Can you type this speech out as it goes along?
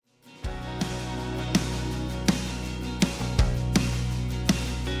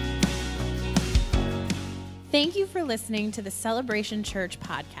Thank you for listening to the Celebration Church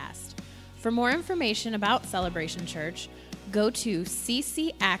podcast. For more information about Celebration Church, go to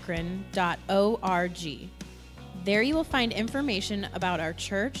ccakron.org. There you will find information about our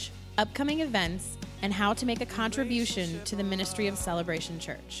church, upcoming events, and how to make a contribution to the ministry of Celebration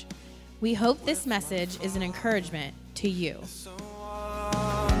Church. We hope this message is an encouragement to you.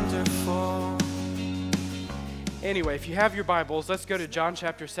 Anyway, if you have your Bibles, let's go to John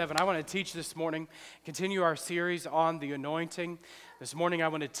chapter 7. I want to teach this morning, continue our series on the anointing. This morning I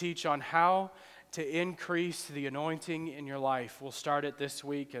want to teach on how to increase the anointing in your life. We'll start it this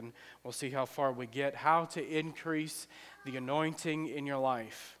week and we'll see how far we get. How to increase the anointing in your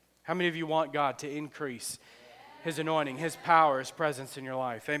life. How many of you want God to increase His anointing, His power, His presence in your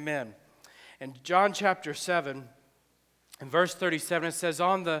life? Amen. In John chapter 7, in verse 37, it says,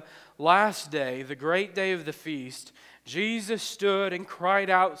 "On the last day, the great day of the feast, Jesus stood and cried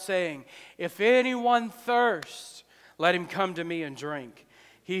out, saying, 'If anyone thirsts, let him come to me and drink.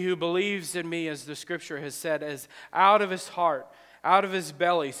 He who believes in me,' as the scripture has said, 'as out of his heart, out of his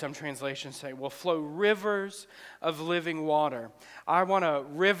belly,' some translations say, 'will flow rivers of living water.'" I want a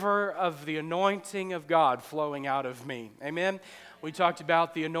river of the anointing of God flowing out of me. Amen? We talked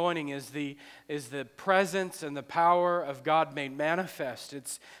about the anointing is the presence and the power of God made manifest.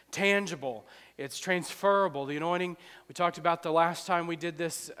 It's tangible. It's transferable. The anointing, we talked about the last time we did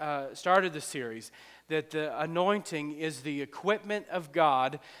this, started the series, that the anointing is the equipment of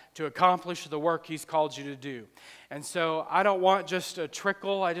God to accomplish the work He's called you to do. And so I don't want just a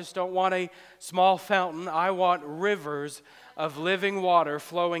trickle. I just don't want a small fountain. I want rivers of living water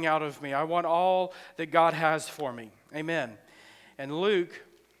flowing out of me. I want all that God has for me. Amen. And Luke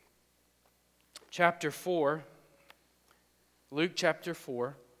chapter 4, let's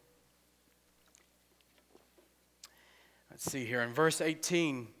see here, in verse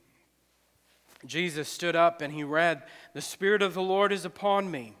 18, Jesus stood up and He read, "The Spirit of the Lord is upon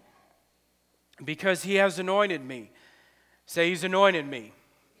me, because He has anointed me." Say, He's anointed me.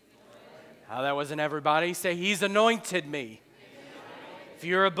 Oh, that wasn't everybody. Say, He's anointed me. If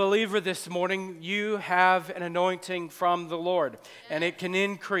you're a believer this morning, you have an anointing from the Lord, and it can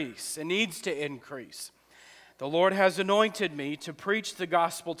increase. It needs to increase. "The Lord has anointed me to preach the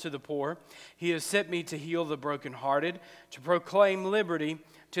gospel to the poor. He has sent me to heal the brokenhearted, to proclaim liberty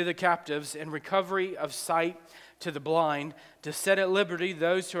to the captives and recovery of sight to the blind, to set at liberty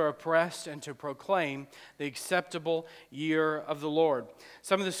those who are oppressed, and to proclaim the acceptable year of the Lord."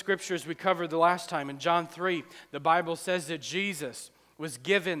 Some of the scriptures we covered the last time. In John 3, the Bible says that Jesus was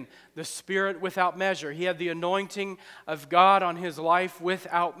given the Spirit without measure. He had the anointing of God on His life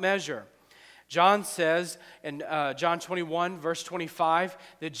without measure. John says in John 21, verse 25,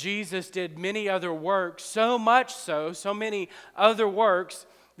 that Jesus did many other works, so many other works,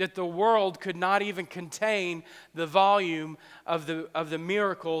 that the world could not even contain the volume of the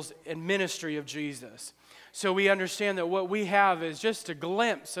miracles and ministry of Jesus. So we understand that what we have is just a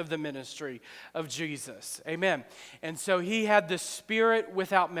glimpse of the ministry of Jesus. Amen. And so He had the Spirit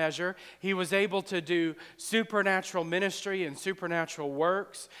without measure. He was able to do supernatural ministry and supernatural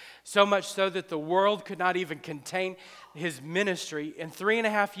works, so much so that the world could not even contain His ministry in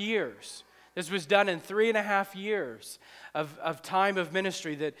 3.5 years. This was done in 3.5 years of time of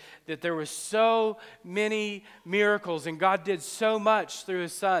ministry, that there was so many miracles, and God did so much through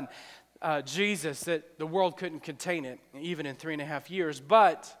His Son, Jesus, that the world couldn't contain it, even in 3.5 years.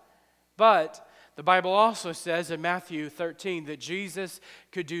 But the Bible also says in Matthew 13 that Jesus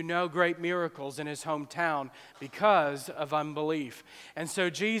could do no great miracles in His hometown because of unbelief. And so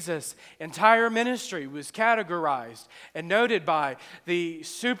Jesus' entire ministry was categorized and noted by the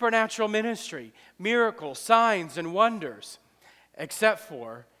supernatural ministry, miracles, signs, and wonders, except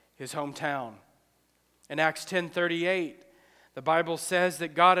for His hometown. In Acts 10:38, the Bible says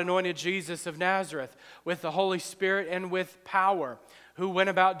that God anointed Jesus of Nazareth with the Holy Spirit and with power, who went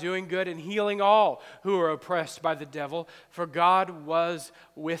about doing good and healing all who were oppressed by the devil, for God was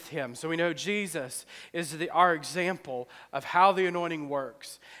with Him. So we know Jesus is our example of how the anointing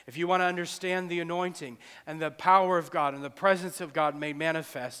works. If you want to understand the anointing and the power of God and the presence of God made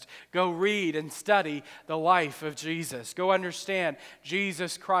manifest, go read and study the life of Jesus. Go understand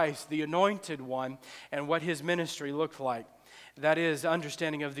Jesus Christ, the anointed one, and what His ministry looked like. That is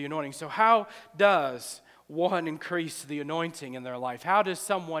understanding of the anointing. So how does one increase the anointing in their life? How does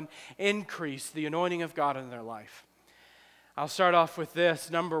someone increase the anointing of God in their life? I'll start off with this.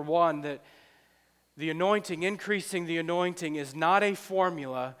 Number one, that the anointing, increasing the anointing, is not a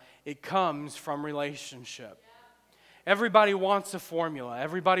formula. It comes from relationship. Everybody wants a formula.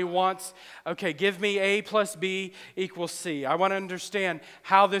 Everybody wants, okay, give me A plus B equals C. I want to understand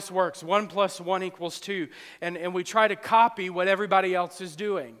how this works. 1 plus 1 equals 2. And we try to copy what everybody else is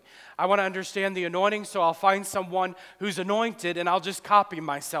doing. I want to understand the anointing, so I'll find someone who's anointed and I'll just copy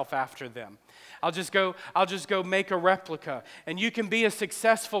myself after them. I'll just go make a replica. And you can be a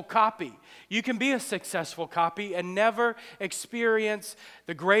successful copy. You can be a successful copy and never experience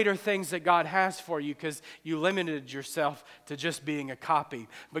the greater things that God has for you because you limited yourself to just being a copy.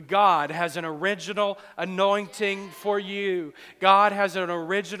 But God has an original anointing for you. God has an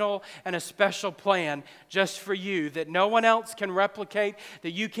original and a special plan just for you that no one else can replicate,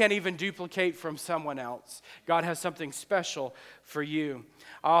 that you can't even duplicate from someone else. God has something special for you.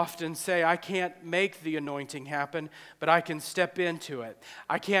 I often say I can't make the anointing happen, but I can step into it.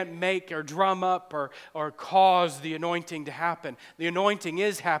 I can't make or drum up or cause the anointing to happen. The anointing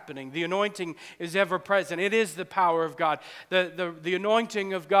is happening. The anointing is ever present. It is the power of God. The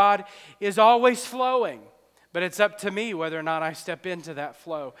anointing of God is always flowing, but it's up to me whether or not I step into that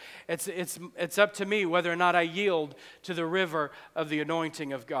flow. It's up to me whether or not I yield to the river of the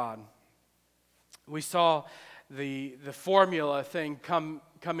anointing of God. We saw the formula thing come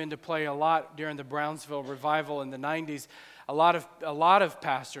into play a lot during the Brownsville revival in the 90s. A lot of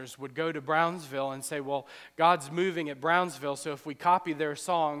pastors would go to Brownsville and say, well, God's moving at Brownsville, so if we copy their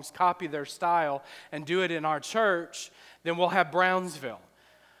songs, copy their style, and do it in our church, then we'll have Brownsville.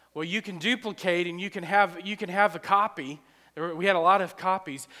 Well, you can duplicate and you can have a copy. We had a lot of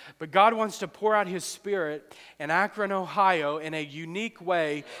copies, but God wants to pour out His Spirit in Akron, Ohio in a unique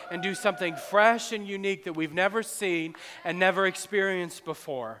way and do something fresh and unique that we've never seen and never experienced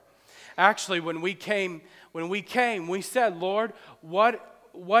before. Actually, when we came, we said, Lord,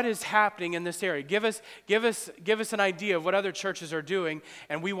 what is happening in this area? Give us an idea of what other churches are doing,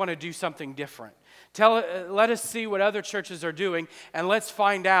 and we want to do something different. Let us see what other churches are doing, and let's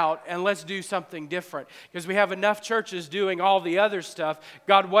find out, and let's do something different. Because we have enough churches doing all the other stuff.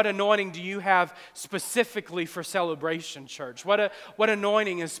 God, what anointing do you have specifically for Celebration Church? What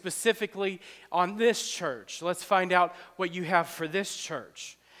anointing is specifically on this church? Let's find out what you have for this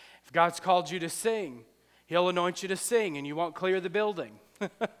church. If God's called you to sing, He'll anoint you to sing, and you won't clear the building.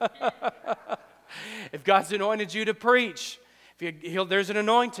 If God's anointed you to preach, there's an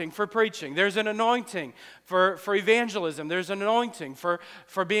anointing for preaching. There's an anointing for evangelism. There's an anointing for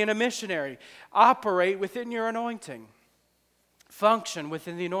being a missionary. Operate within your anointing. Function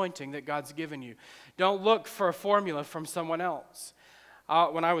within the anointing that God's given you. Don't look for a formula from someone else.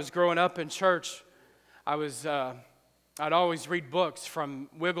 When I was growing up in church, I'd always read books from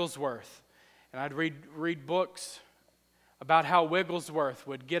Wigglesworth. And I'd read books about how Wigglesworth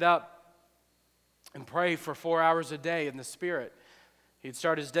would get up and pray for 4 hours a day in the Spirit. He'd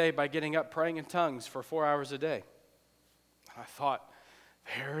start his day by getting up praying in tongues for 4 hours a day. I thought,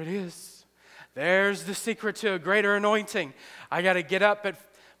 there it is. There's the secret to a greater anointing. I got to get up at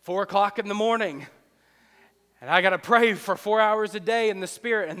 4 o'clock in the morning, and I got to pray for 4 hours a day in the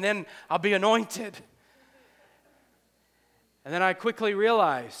Spirit, and then I'll be anointed. And then I quickly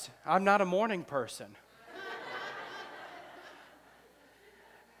realized I'm not a morning person.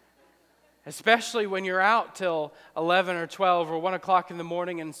 Especially when you're out till 11 or 12 or 1 o'clock in the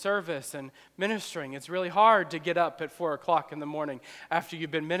morning in service and ministering. It's really hard to get up at 4 o'clock in the morning after you've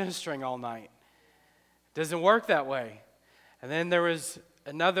been ministering all night. It doesn't work that way. And then there was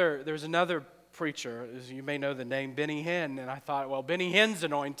another preacher, as you may know the name, Benny Hinn. And I thought, well, Benny Hinn's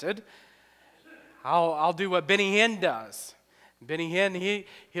anointed. I'll do what Benny Hinn does. Benny Hinn,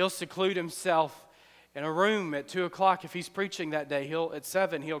 he'll seclude himself in a room at 2 o'clock. If he's preaching that day, at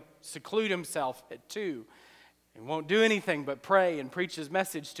 7, he'll seclude himself at 2. He won't do anything but pray and preach his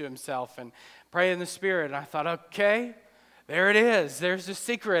message to himself and pray in the Spirit. And I thought, okay, there it is. There's the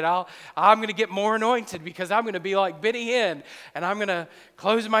secret. I'm going to get more anointed because I'm going to be like Benny Hinn, and I'm going to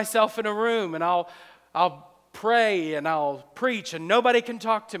close myself in a room, and I'll pray and I'll preach, and nobody can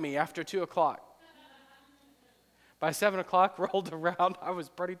talk to me after 2 o'clock. By 7 o'clock rolled around, I was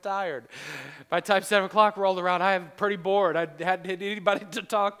pretty tired. By the time 7 o'clock rolled around, I was pretty bored. I hadn't had anybody to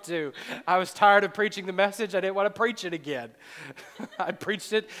talk to. I was tired of preaching the message. I didn't want to preach it again. I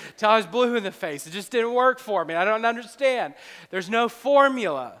preached it till I was blue in the face. It just didn't work for me. I don't understand. There's no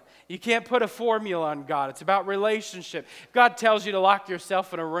formula. You can't put a formula on God. It's about relationship. If God tells you to lock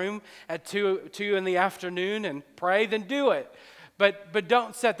yourself in a room at 2 in the afternoon and pray, then do it. But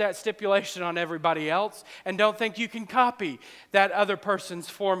don't set that stipulation on everybody else, and don't think you can copy that other person's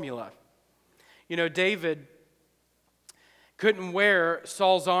formula. You know, David couldn't wear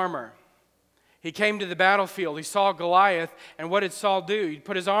Saul's armor. He came to the battlefield. He saw Goliath, and what did Saul do? He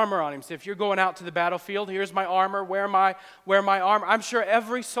put his armor on him. He said, if you're going out to the battlefield, here's my armor. Wear my armor. I'm sure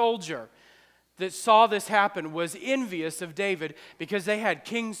every soldier that saw this happen was envious of David because he had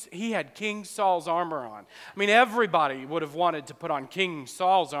King Saul's armor on. I mean, everybody would have wanted to put on King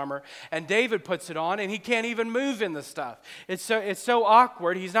Saul's armor, and David puts it on, and he can't even move in the stuff. It's so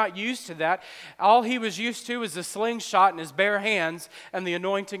awkward. He's not used to that. All he was used to was the slingshot in his bare hands and the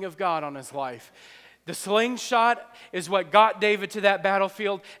anointing of God on his life. The slingshot is what got David to that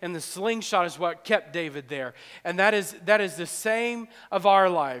battlefield, and the slingshot is what kept David there. And that is the same of our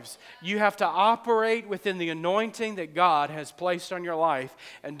lives. You have to operate within the anointing that God has placed on your life,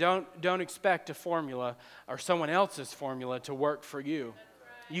 and don't expect a formula or someone else's formula to work for you.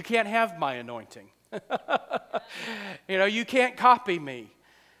 You can't have my anointing. You can't copy me.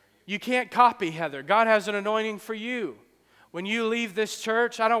 You can't copy Heather. God has an anointing for you. When you leave this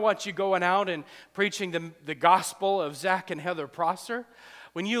church, I don't want you going out and preaching the gospel of Zach and Heather Prosser.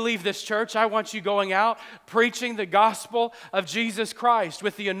 When you leave this church, I want you going out preaching the gospel of Jesus Christ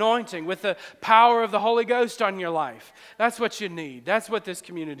with the anointing, with the power of the Holy Ghost on your life. That's what you need. That's what this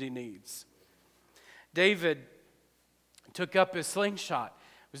community needs. David took up his slingshot.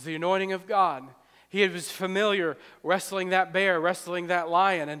 It was the anointing of God. He was familiar wrestling that bear, wrestling that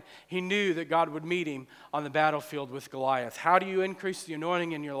lion, and he knew that God would meet him on the battlefield with Goliath. How do you increase the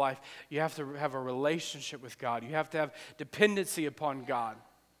anointing in your life? You have to have a relationship with God. You have to have dependency upon God.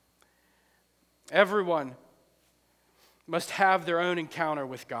 Everyone must have their own encounter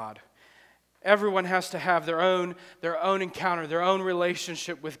with God. Everyone has to have their own encounter, their own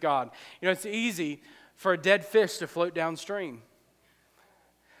relationship with God. It's easy for a dead fish to float downstream.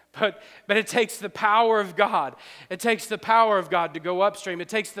 But it takes the power of God. It takes the power of God to go upstream. It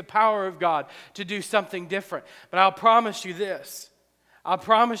takes the power of God to do something different. But I'll promise you this.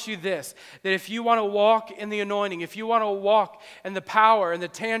 That if you want to walk in the anointing, if you want to walk in the power and the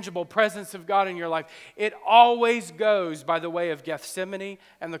tangible presence of God in your life, it always goes by the way of Gethsemane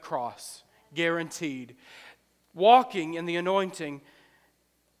and the cross. Guaranteed. Walking in the anointing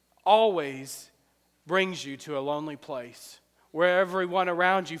always brings you to a lonely place, where everyone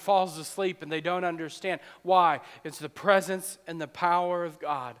around you falls asleep and they don't understand. Why? It's the presence and the power of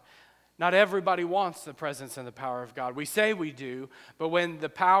God. Not everybody wants the presence and the power of God. We say we do, but when the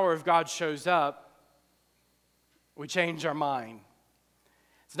power of God shows up, we change our mind.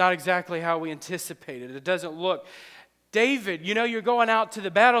 It's not exactly how we anticipated. It doesn't look. David, you're going out to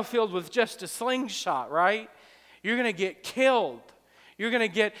the battlefield with just a slingshot, right? You're going to get killed. You're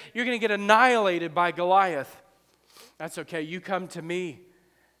going to get annihilated by Goliath. That's okay. You come to me.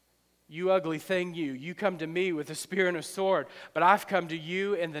 You ugly thing, you. You come to me with a spear and a sword. But I've come to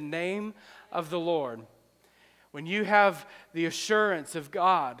you in the name of the Lord. When you have the assurance of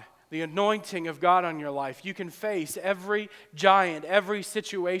God, the anointing of God on your life, you can face every giant, every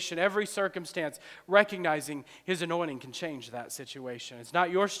situation, every circumstance, recognizing His anointing can change that situation. It's not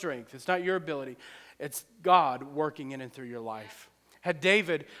your strength. It's not your ability. It's God working in and through your life. Had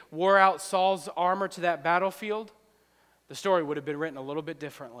David wore out Saul's armor to that battlefield, the story would have been written a little bit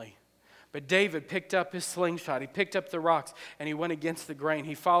differently. But David picked up his slingshot. He picked up the rocks, and he went against the grain.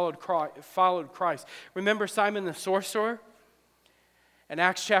 He followed Christ. Remember Simon the sorcerer? In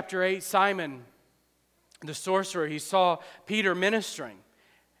Acts chapter 8, Simon the sorcerer, he saw Peter ministering,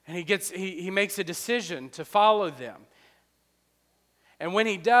 and he makes a decision to follow them. And when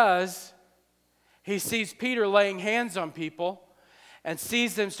he does, he sees Peter laying hands on people, and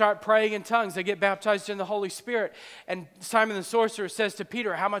sees them start praying in tongues. They get baptized in the Holy Spirit. And Simon the sorcerer says to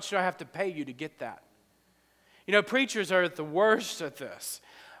Peter, how much do I have to pay you to get that? Preachers are at the worst at this.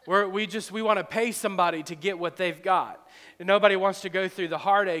 We want to pay somebody to get what they've got. And nobody wants to go through the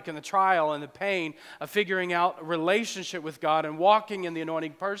heartache and the trial and the pain of figuring out a relationship with God and walking in the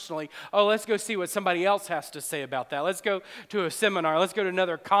anointing personally. Oh, let's go see what somebody else has to say about that. Let's go to a seminar. Let's go to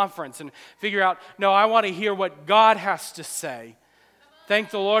another conference and figure out, no, I want to hear what God has to say.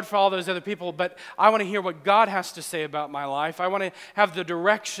 Thank the Lord for all those other people, but I want to hear what God has to say about my life. I want to have the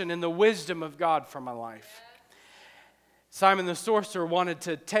direction and the wisdom of God for my life. Simon the sorcerer wanted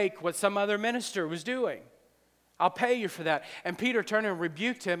to take what some other minister was doing. I'll pay you for that. And Peter turned and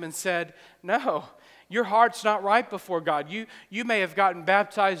rebuked him and said, no, your heart's not right before God. You may have gotten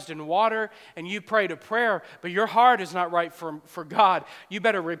baptized in water and you prayed a prayer, but your heart is not right for God. You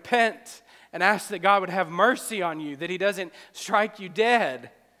better repent and ask that God would have mercy on you, that He doesn't strike you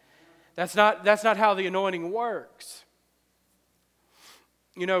dead. That's not how the anointing works.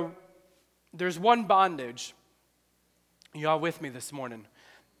 There's one bondage. Y'all with me this morning?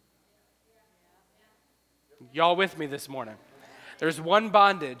 Y'all with me this morning? There's one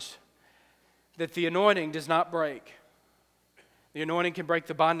bondage that the anointing does not break. The anointing can break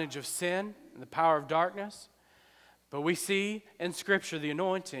the bondage of sin and the power of darkness. But we see in Scripture the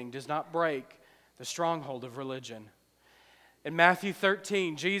anointing does not break the stronghold of religion. In Matthew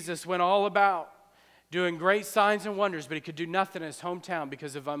 13, Jesus went all about doing great signs and wonders, but he could do nothing in his hometown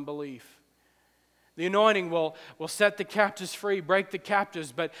because of unbelief. The anointing will set the captives free, break the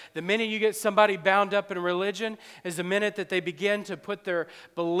captives, but the minute you get somebody bound up in religion is the minute that they begin to put their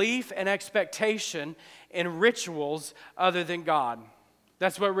belief and expectation in rituals other than God.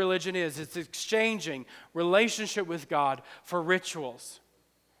 That's what religion is. It's exchanging relationship with God for rituals.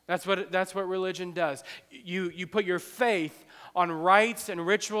 That's what religion does. You put your faith on rites and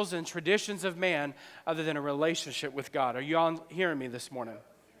rituals and traditions of man other than a relationship with God. Are you all hearing me this morning?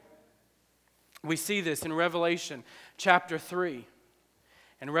 We see this in Revelation chapter 3.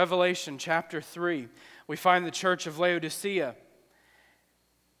 In Revelation chapter 3, we find the church of Laodicea.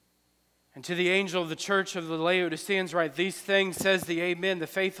 And to the angel of the church of the Laodiceans write, "These things says the Amen, the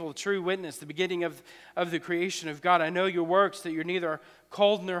faithful, true witness, the beginning of the creation of God. I know your works, that you're neither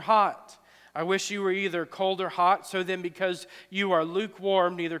cold nor hot. I wish you were either cold or hot. So then, because you are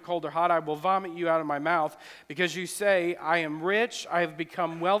lukewarm, neither cold or hot, I will vomit you out of my mouth. Because you say, I am rich, I have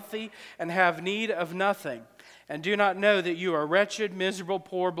become wealthy, and have need of nothing. And do not know that you are wretched, miserable,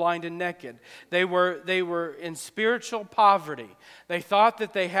 poor, blind, and naked." They were in spiritual poverty. They thought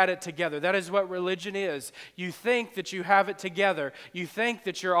that they had it together. That is what religion is. You think that you have it together. You think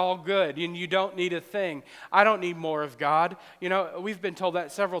that you're all good and you don't need a thing. I don't need more of God. You know, we've been told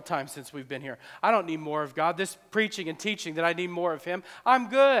that several times since we've been here. I don't need more of God. This preaching and teaching that I need more of Him, I'm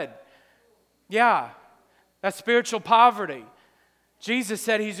good. Yeah, that's spiritual poverty. Jesus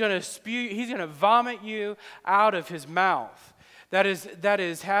said he's going to vomit you out of his mouth. That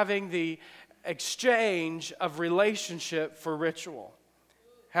is having the exchange of relationship for ritual.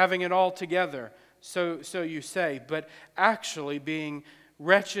 Having it all together, so you say, but actually being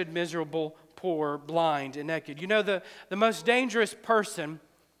wretched, miserable, poor, blind, and naked. You know, the most dangerous person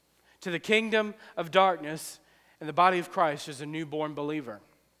to the kingdom of darkness in the body of Christ is a newborn believer.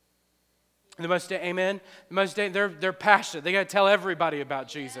 Amen. They're passionate. They got to tell everybody about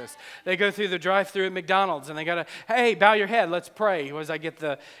Jesus. They go through the drive-thru at McDonald's and they got to, hey, bow your head, let's pray. As I get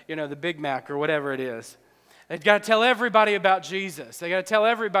the Big Mac or whatever it is. They've got to tell everybody about Jesus. They got to tell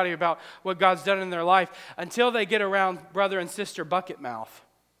everybody about what God's done in their life until they get around brother and sister bucket mouth.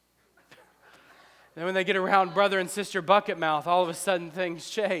 And when they get around brother and sister bucket mouth, all of a sudden things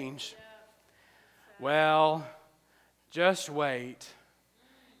change. Well, just wait.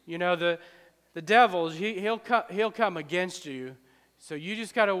 You know, the devil, he'll come against you, so you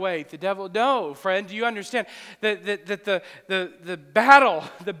just got to wait. The devil, no, friend, do you understand that the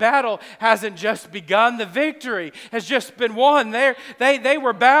battle hasn't just begun? The victory has just been won. They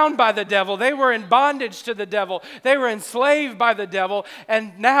were bound by the devil. They were in bondage to the devil. They were enslaved by the devil,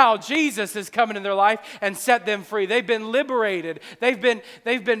 and now Jesus has come into their life and set them free. They've been liberated. The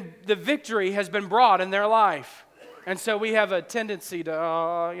victory has been brought in their life. And so we have a tendency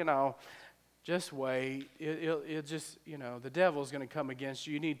to, just wait. It'll just, the devil's going to come against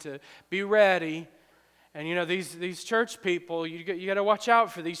you. You need to be ready. And, these church people, you got to watch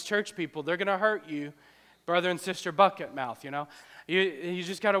out for these church people. They're going to hurt you, brother and sister bucket mouth, You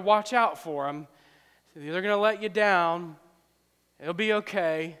just got to watch out for them. They're going to let you down. It'll be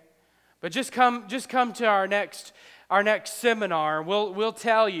okay. But just come to our next seminar. We'll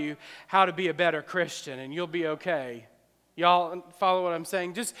tell you how to be a better Christian, and you'll be okay. Y'all follow what I'm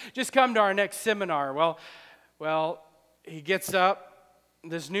saying? Just come to our next seminar. Well, he gets up.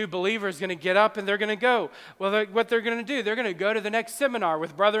 This new believer is going to get up, and they're going to go. Well, what they're going to do, they're going to go to the next seminar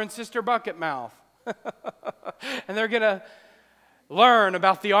with brother and sister bucket mouth. And they're going to learn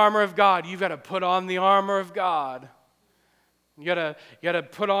about the armor of God. You've got to put on the armor of God. You got to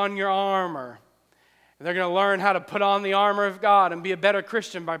put on your armor. And they're going to learn how to put on the armor of God and be a better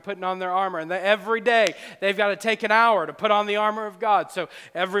Christian by putting on their armor. And every day, they've got to take an hour to put on the armor of God. So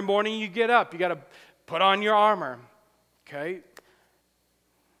every morning you get up, you got to put on your armor. Okay?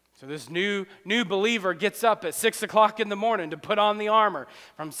 So this new believer gets up at 6 o'clock in the morning to put on the armor.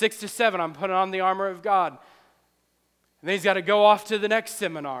 From 6 to 7, I'm putting on the armor of God. And then he's got to go off to the next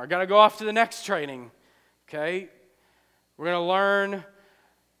seminar, got to go off to the next training. Okay? We're going to learn.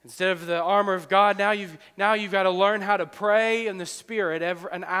 Instead of the armor of God, now you've got to learn how to pray in the Spirit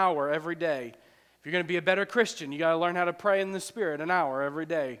an hour every day. If you're going to be a better Christian, you got to learn how to pray in the Spirit an hour every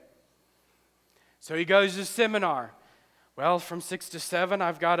day. So he goes to seminar. Well, from 6 to 7,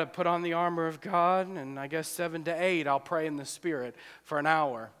 I've got to put on the armor of God, and I guess 7 to 8, I'll pray in the Spirit for an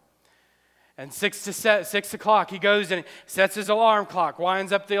hour. And 6 o'clock, he goes and sets his alarm clock,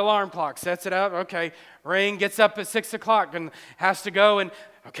 winds up the alarm clock, sets it up. Okay, ring, gets up at 6 o'clock and has to go and,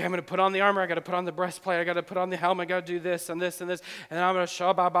 okay, I'm going to put on the armor. I got to put on the breastplate. I got to put on the helmet. I got to do this and this and this. And then I'm going to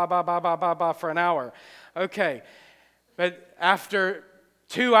show for an hour. Okay, but after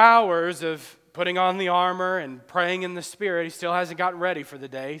 2 hours of putting on the armor and praying in the Spirit, he still hasn't gotten ready for the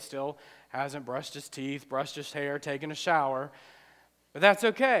day. He still hasn't brushed his teeth, brushed his hair, taken a shower. But that's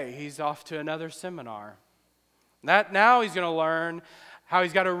okay. He's off to another seminar. Now he's going to learn how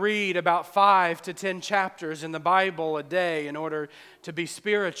he's got to read about 5 to 10 chapters in the Bible a day in order to be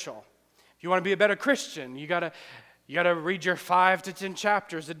spiritual. If you want to be a better Christian, you got to read your 5 to 10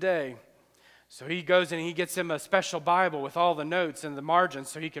 chapters a day. So he goes and he gets him a special Bible with all the notes and the margins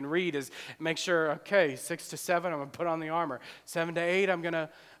so he can read, make sure, okay, 6 to 7, I'm going to put on the armor. 7 to 8, I'm going to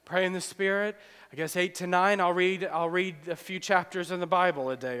pray in the Spirit. I guess 8 to 9, I'll read a few chapters in the Bible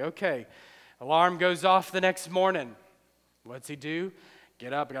a day. Okay. Alarm goes off the next morning. What's he do?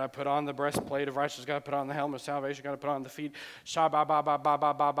 Get up, got to put on the breastplate of righteousness, got to put on the helmet of salvation, got to put on the feet.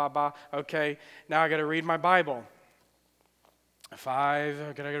 Okay, now I got to read my Bible. I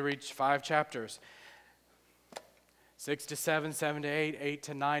got to read 5 chapters. 6 to 7, 7 to 8, 8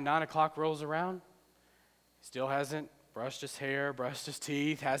 to 9, 9 o'clock rolls around. Still hasn't brushed his hair, brushed his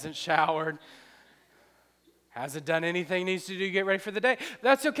teeth, hasn't showered. Hasn't done anything he needs to do to get ready for the day.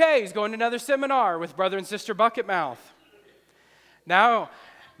 That's okay. He's going to another seminar with Brother and Sister Bucketmouth. Now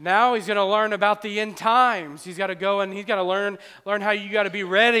he's going to learn about the end times. He's got to go and he's got to learn how you got to be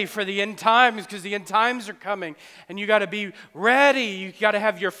ready for the end times because the end times are coming. And you got to be ready. You got to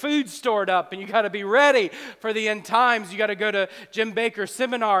have your food stored up and you got to be ready for the end times. You got to go to Jim Bakker's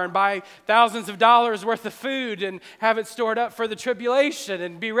seminar and buy thousands of dollars worth of food and have it stored up for the tribulation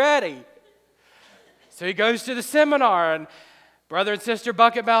and be ready. So he goes to the seminar, and Brother and Sister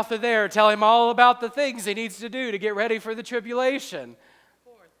Bucketmouth are there, tell him all about the things he needs to do to get ready for the tribulation.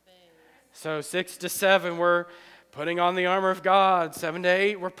 So 6 to 7, we're putting on the armor of God. 7 to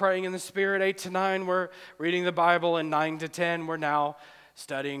 8, we're praying in the Spirit. 8 to 9, we're reading the Bible. And 9 to 10, we're now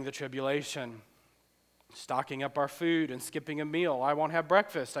studying the tribulation, stocking up our food and skipping a meal. I won't have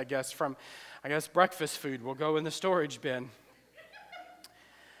breakfast, I guess breakfast food will go in the storage bin.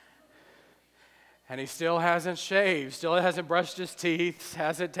 And he still hasn't shaved, still hasn't brushed his teeth,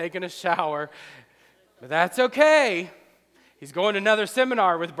 hasn't taken a shower. But that's okay. He's going to another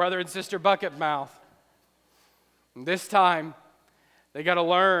seminar with Brother and Sister Bucketmouth. And this time, they got to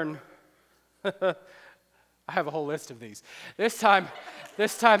learn. I have a whole list of these. This time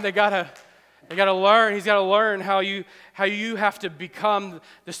they got to learn. He's got to learn how you have to become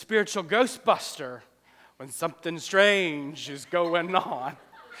the spiritual Ghostbuster when something strange is going on.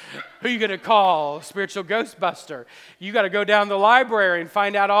 Who are you going to call? Spiritual Ghostbuster. You got to go down the library and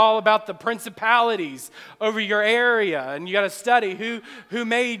find out all about the principalities over your area, and you got to study who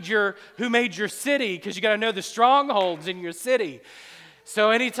made your city, because you got to know the strongholds in your city.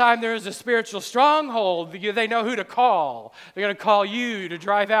 So anytime there is a spiritual stronghold, they know who to call. They're going to call you to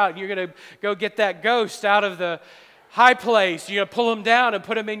drive out, and you're going to go get that ghost out of the high place. You're going to pull him down and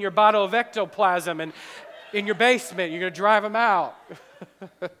put him in your bottle of ectoplasm and in your basement. You're going to drive him out.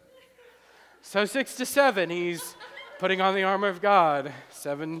 So 6 to 7, he's putting on the armor of God.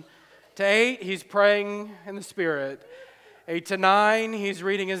 7 to 8, he's praying in the Spirit. 8 to 9, he's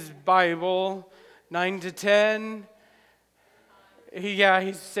reading his Bible. 9 to 10,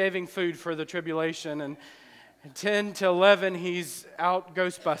 he's saving food for the tribulation. And 10 to 11, he's out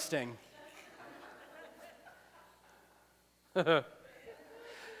ghost busting.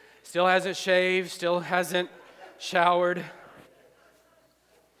 Still hasn't shaved, still hasn't showered.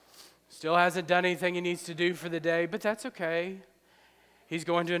 Still hasn't done anything he needs to do for the day, but that's okay. He's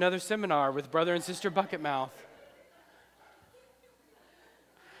going to another seminar with Brother and Sister Bucketmouth.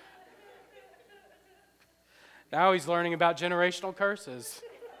 Now he's learning about generational curses.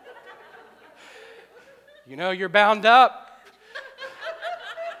 You know, you're bound up.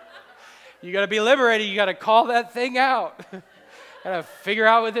 You got to be liberated. You got to call that thing out. Got to figure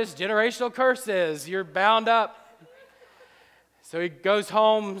out what this generational curse is. You're bound up. So he goes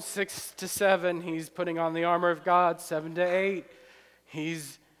home 6 to 7. He's putting on the armor of God. 7 to 8.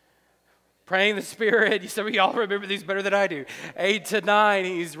 He's praying the Spirit. Some of y'all remember these better than I do. 8 to 9.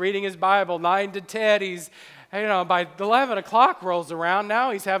 He's reading his Bible. 9 to 10. He's, by 11 o'clock rolls around.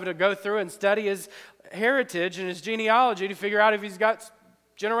 Now he's having to go through and study his heritage and his genealogy to figure out if he's got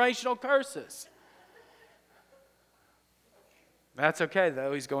generational curses. That's okay,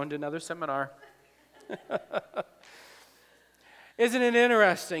 though. He's going to another seminar. Isn't it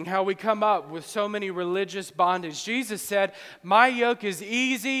interesting how we come up with so many religious bondage? Jesus said, my yoke is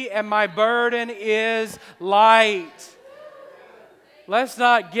easy and my burden is light. Let's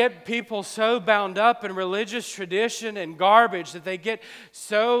not get people so bound up in religious tradition and garbage that they get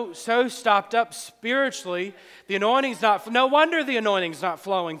so stopped up spiritually. The anointing's no wonder the anointing's not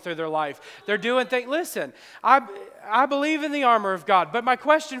flowing through their life. They're doing things. Listen, I believe in the armor of God, but my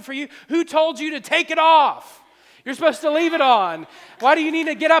question for you, who told you to take it off? You're supposed to leave it on. Why do you need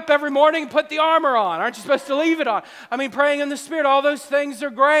to get up every morning and put the armor on? Aren't you supposed to leave it on? I mean, praying in the Spirit, all those things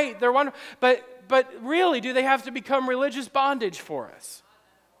are great. They're wonderful. But really, do they have to become religious bondage for us?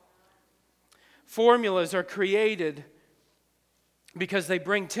 Formulas are created because they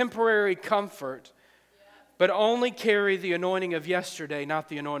bring temporary comfort, but only carry the anointing of yesterday, not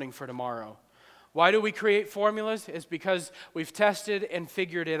the anointing for tomorrow. Why do we create formulas? It's because we've tested and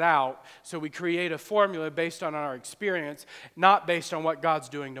figured it out. So we create a formula based on our experience, not based on what God's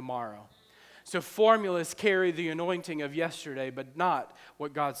doing tomorrow. So formulas carry the anointing of yesterday, but not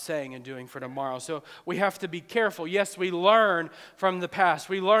what God's saying and doing for tomorrow. So we have to be careful. Yes, we learn from the past.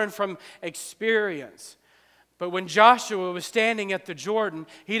 We learn from experience. But when Joshua was standing at the Jordan,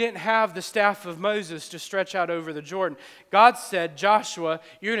 he didn't have the staff of Moses to stretch out over the Jordan. God said, Joshua,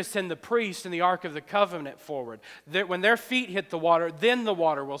 you're going to send the priest and the Ark of the Covenant forward. When their feet hit the water, then the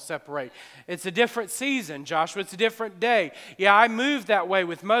water will separate. It's a different season, Joshua. It's a different day. Yeah, I moved that way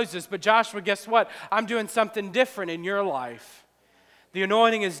with Moses, but Joshua, guess what? I'm doing something different in your life. The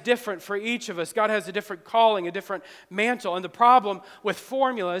anointing is different for each of us. God has a different calling, a different mantle. And the problem with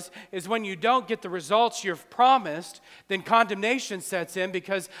formulas is when you don't get the results you've promised, then condemnation sets in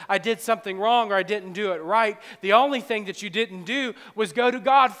because I did something wrong or I didn't do it right. The only thing that you didn't do was go to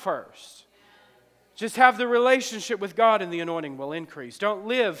God first. Just have the relationship with God and the anointing will increase. Don't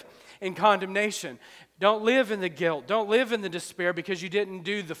live in condemnation. Don't live in the guilt. Don't live in the despair because you didn't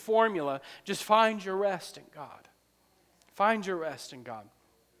do the formula. Just find your rest in God. Find your rest in God.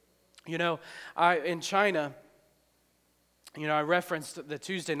 You know, in China, I referenced the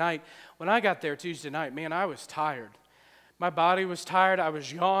Tuesday night. When I got there Tuesday night, man, I was tired. My body was tired. I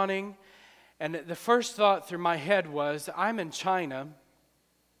was yawning. And the first thought through my head was, I'm in China,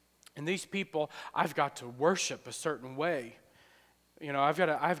 and these people, I've got to worship a certain way. I've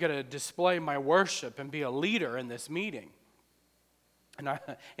got to display my worship and be a leader in this meeting. And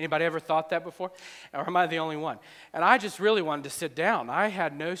anybody ever thought that before? Or am I the only one? And I just really wanted to sit down. I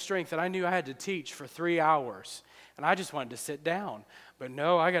had no strength, and I knew I had to teach for 3 hours. And I just wanted to sit down. But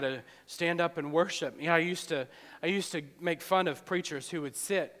no, I got to stand up and worship. I used to make fun of preachers who would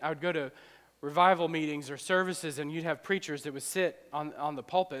sit. I would go to revival meetings or services, and you'd have preachers that would sit on the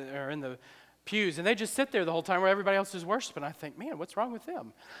pulpit or in the pews, and they just sit there the whole time where everybody else is worshiping. I think, man, what's wrong with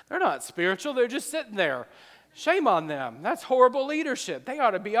them? They're not spiritual. They're just sitting there. Shame on them. That's horrible leadership. They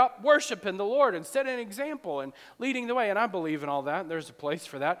ought to be up worshiping the Lord and setting an example and leading the way. And I believe in all that. And there's a place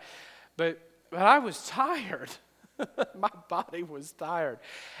for that. But I was tired. My body was tired.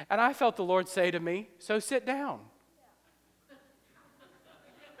 And I felt the Lord say to me, so sit down.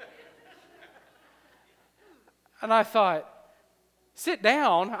 And I thought, sit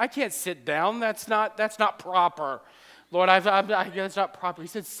down? I can't sit down. That's not proper. Lord, that's not proper. He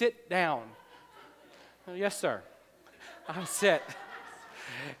said, sit down. Yes, sir. I sit.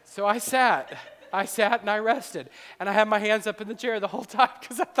 So I sat and I rested. And I had my hands up in the chair the whole time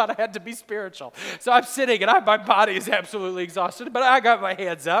because I thought I had to be spiritual. So I'm sitting and my body is absolutely exhausted, but I got my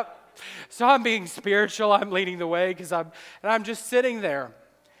hands up. So I'm being spiritual. I'm leading the way because I'm just sitting there.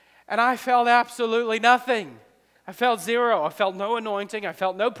 And I felt absolutely nothing. I felt zero. I felt no anointing. I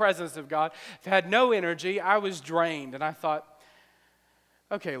felt no presence of God. I had no energy. I was drained. And I thought,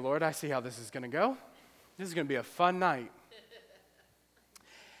 okay, Lord, I see how this is going to go. This is going to be a fun night.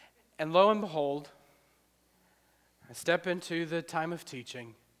 And lo and behold, I step into the time of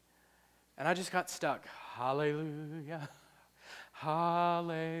teaching, and I just got stuck. Hallelujah.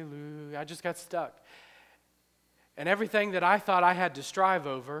 Hallelujah. I just got stuck. And everything that I thought I had to strive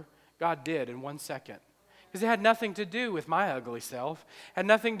over, God did in 1 second. Because it had nothing to do with my ugly self. It had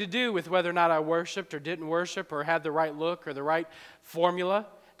nothing to do with whether or not I worshiped or didn't worship or had the right look or the right formula.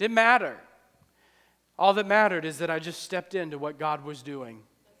 It didn't matter. All that mattered is that I just stepped into what God was doing.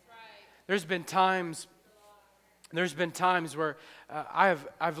 That's right. There's been times where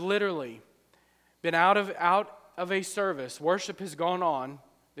I've literally been out of a service. Worship has gone on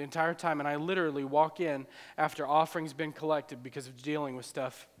the entire time, and I literally walk in after offering's been collected because of dealing with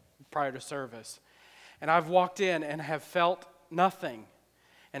stuff prior to service. And I've walked in and have felt nothing.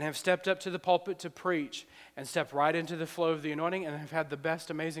 and have stepped up to the pulpit to preach and stepped right into the flow of the anointing and have had the best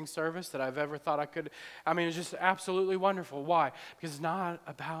amazing service that I've ever thought I could. I mean, it's just absolutely wonderful. Why? Because it's not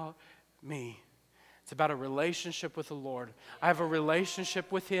about me. It's about a relationship with the Lord. I have a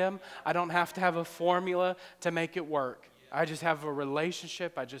relationship with Him. I don't have to have a formula to make it work. I just have a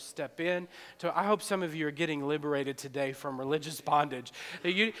relationship. I just step in. I hope some of you are getting liberated today from religious bondage.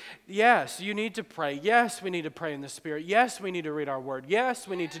 Yes, you need to pray. Yes, we need to pray in the Spirit. Yes, we need to read our word. Yes,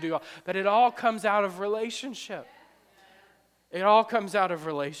 we need to do all. But it all comes out of relationship. It all comes out of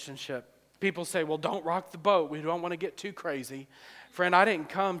relationship. People say, well, don't rock the boat. We don't want to get too crazy. Friend, I didn't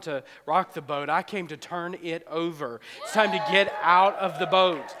come to rock the boat. I came to turn it over. It's time to get out of the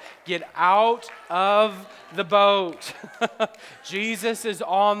boat. Get out of the boat. Jesus is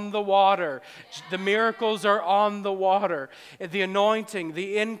on the water. The miracles are on the water. The anointing,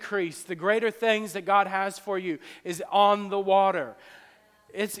 the increase, the greater things that God has for you is on the water.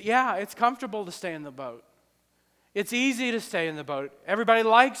 It's comfortable to stay in the boat. It's easy to stay in the boat. Everybody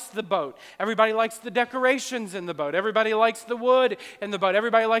likes the boat. Everybody likes the decorations in the boat. Everybody likes the wood in the boat.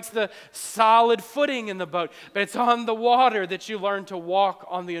 Everybody likes the solid footing in the boat. But it's on the water that you learn to walk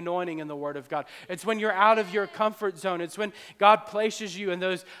on the anointing in the Word of God. It's when you're out of your comfort zone. It's when God places you in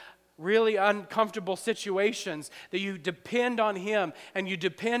those really uncomfortable situations that you depend on Him and you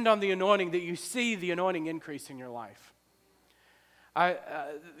depend on the anointing, that you see the anointing increase in your life.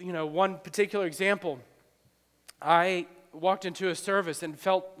 One particular example, I walked into a service and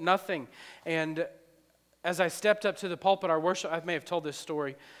felt nothing. And as I stepped up to the pulpit, our worship, I may have told this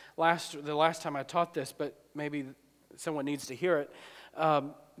story the last time I taught this, but maybe someone needs to hear it.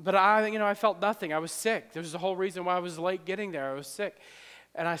 But I felt nothing. I was sick. There was the whole reason why I was late getting there. I was sick.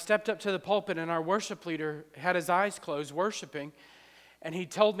 And I stepped up to the pulpit, and our worship leader had his eyes closed, worshiping. And he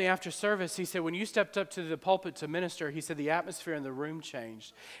told me after service, he said, when you stepped up to the pulpit to minister, he said, the atmosphere in the room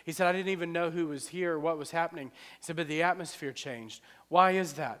changed. He said, I didn't even know who was here or what was happening. He said, but the atmosphere changed. Why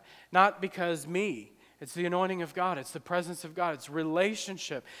is that? Not because me. It's the anointing of God. It's the presence of God. It's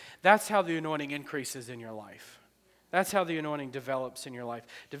relationship. That's how the anointing increases in your life. That's how the anointing develops in your life.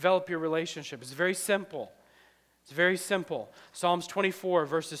 Develop your relationship. It's very simple. It's very simple. Psalms 24,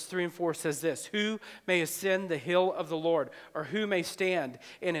 verses 3 and 4 says this: who may ascend the hill of the Lord, or who may stand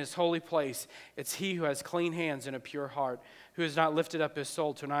in His holy place? It's he who has clean hands and a pure heart, who has not lifted up his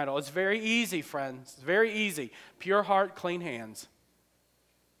soul to an idol. It's very easy, friends. It's very easy. Pure heart, clean hands.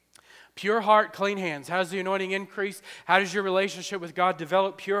 Pure heart, clean hands. How does the anointing increase? How does your relationship with God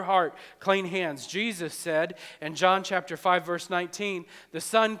develop? Pure heart, clean hands. Jesus said in John chapter 5, verse 19, the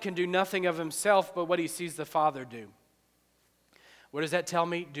Son can do nothing of himself but what he sees the Father do. What does that tell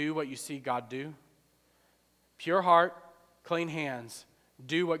me? Do what you see God do. Pure heart, clean hands.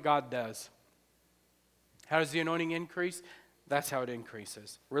 Do what God does. How does the anointing increase? That's how it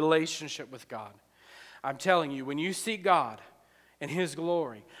increases. Relationship with God. I'm telling you, when you seek God in His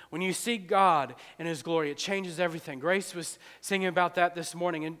glory, when you seek God in His glory, it changes everything. Grace was singing about that this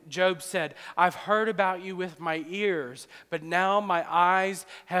morning, and Job said, I've heard about you with my ears, but now my eyes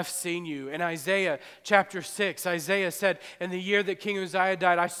have seen you. In Isaiah chapter 6, Isaiah said, in the year that King Uzziah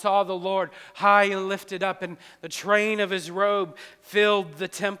died, I saw the Lord high and lifted up, and the train of His robe filled the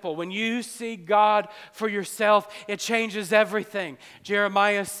temple. When you see God for yourself, it changes everything.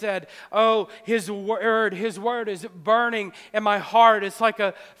 Jeremiah said, oh, His word is burning in my heart. It's like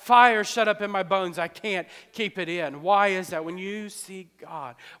a fire shut up in my bones. I can't keep it in. Why is that? When you see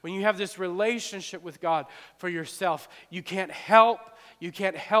God, when you have this relationship with God for yourself, you can't help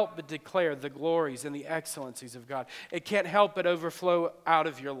but declare the glories and the excellencies of God. It can't help but overflow out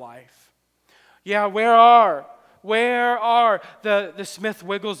of your life. Yeah, where are the Smith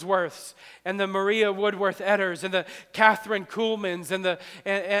Wigglesworths and the Maria Woodworth Edders and the Catherine Kuhlmans and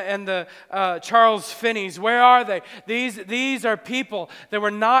the Charles Finneys? Where are they? These are people that were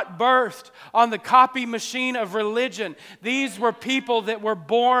not birthed on the copy machine of religion. These were people that were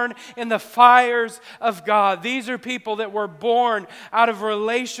born in the fires of God. These are people that were born out of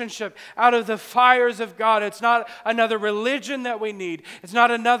relationship, out of the fires of God. It's not another religion that we need. It's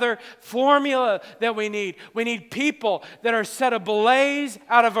not another formula that we need. We need people that are set ablaze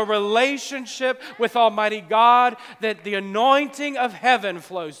out of a relationship with Almighty God, that the anointing of heaven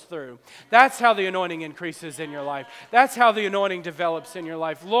flows through. That's how the anointing increases in your life. That's how the anointing develops in your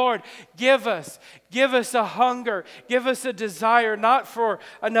life. Lord, give us a hunger, give us a desire, not for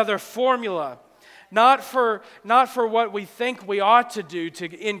another formula, not for what we think we ought to do to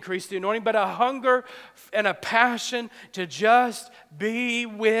increase the anointing, but a hunger and a passion to just be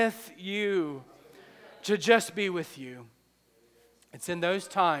with you. To just be with you. It's in those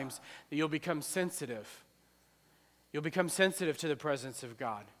times that you'll become sensitive. You'll become sensitive to the presence of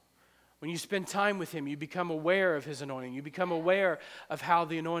God. When you spend time with Him, you become aware of His anointing. You become aware of how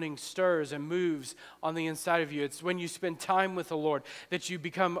the anointing stirs and moves on the inside of you. It's when you spend time with the Lord that you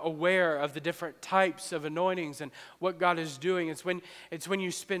become aware of the different types of anointings and what God is doing. It's when you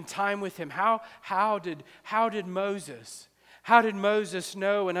spend time with Him. How did Moses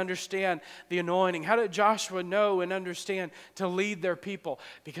know and understand the anointing? How did Joshua know and understand to lead their people?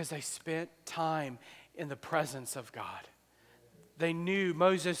 Because they spent time in the presence of God. They knew,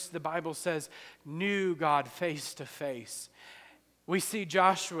 Moses, the Bible says, knew God face to face. We see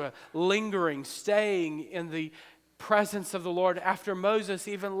Joshua lingering, staying in the presence of the Lord. After Moses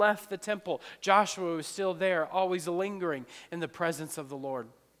even left the temple, Joshua was still there, always lingering in the presence of the Lord.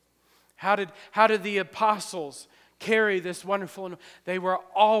 How did the apostles carry this wonderful? They were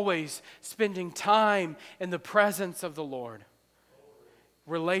always spending time in the presence of the Lord.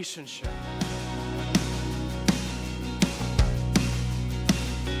 Relationship.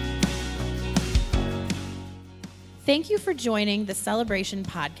 Thank you for joining the Celebration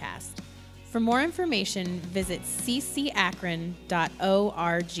Podcast. For more information, visit ccakron.org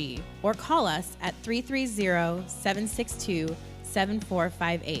or call us at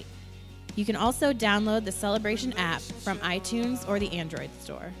 330-762-7458. You can also download the Celebration app from iTunes or the Android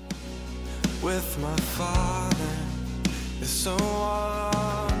store. With my Father, it's so